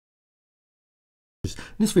In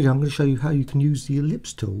this video I'm going to show you how you can use the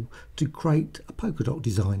ellipse tool to create a polka dot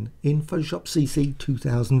design in Photoshop CC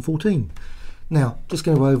 2014. Now just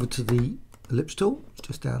going to go over to the ellipse tool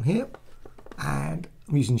just down here, and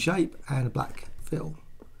I'm using shape and a black fill,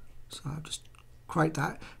 so I'll just create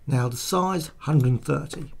that. Now the size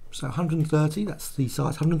 130, so 130, that's the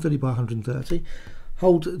size, 130 by 130.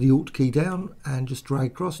 Hold the Alt key down and just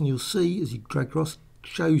drag across, and you'll see as you drag across it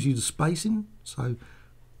shows you the spacing. So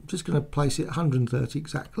I'm just going to place it 130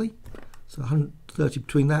 exactly, so 130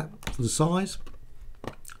 between that for the size.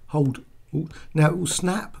 Hold Alt. Now it will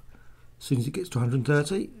snap as soon as it gets to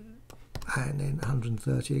 130, and then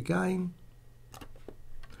 130 again,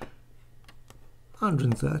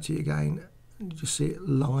 130 again, and you just see it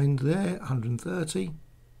lined there, 130.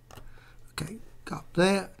 Okay, go up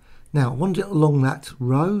there. Now I want it along that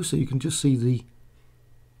row, so you can just see the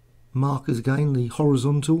markers again, the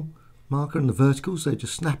horizontal marker and the vertical, so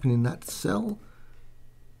just snapping in that cell.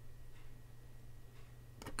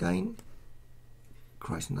 Again,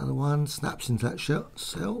 create another one, snaps into that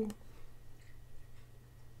cell,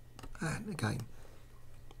 and again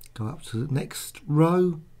go up to the next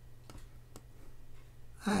row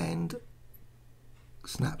and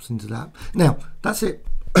snaps into that. Now that's it.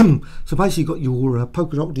 So basically you've got your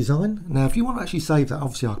polka dot design. Now if you want to actually save that,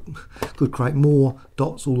 obviously I could create more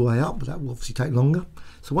dots all the way up, but that will obviously take longer.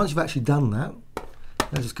 So once you've actually done that,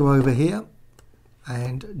 now just go over here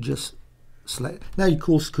and just select. Now you of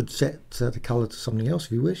course could set the colour to something else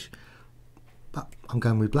if you wish, but I'm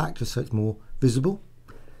going with black just so it's more visible.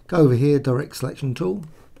 Go over here, direct selection tool,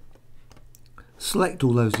 select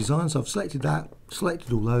all those designs. So I've selected that,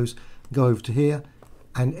 selected all those, go over to here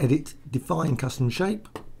and edit define custom shape,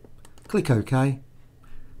 click OK,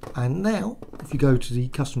 and now if you go to the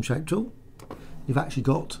custom shape tool, you've actually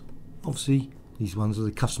got, obviously these ones are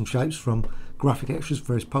the custom shapes from Graphicxtras for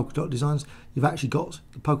various polka dot designs. You've actually got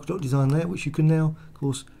the polka dot design there, which you can now of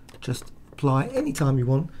course just apply anytime you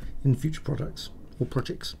want in future products or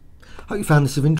projects. Hope you found this of interest.